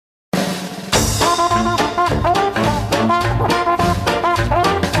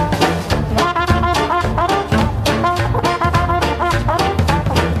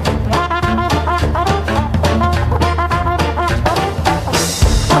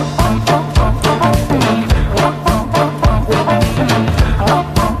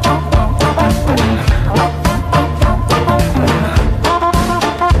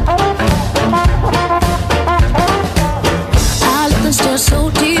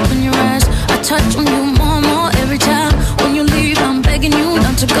deep in your eyes. I touch on you more and more every time. When you leave, I'm begging you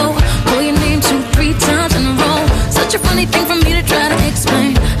not to go. Call your name 2-3 times in a row. Such a funny thing for me to try to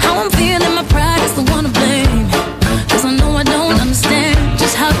explain. How I'm feeling, my pride is the one to blame. Cause I know I don't understand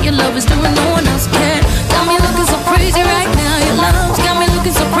just how your love is doing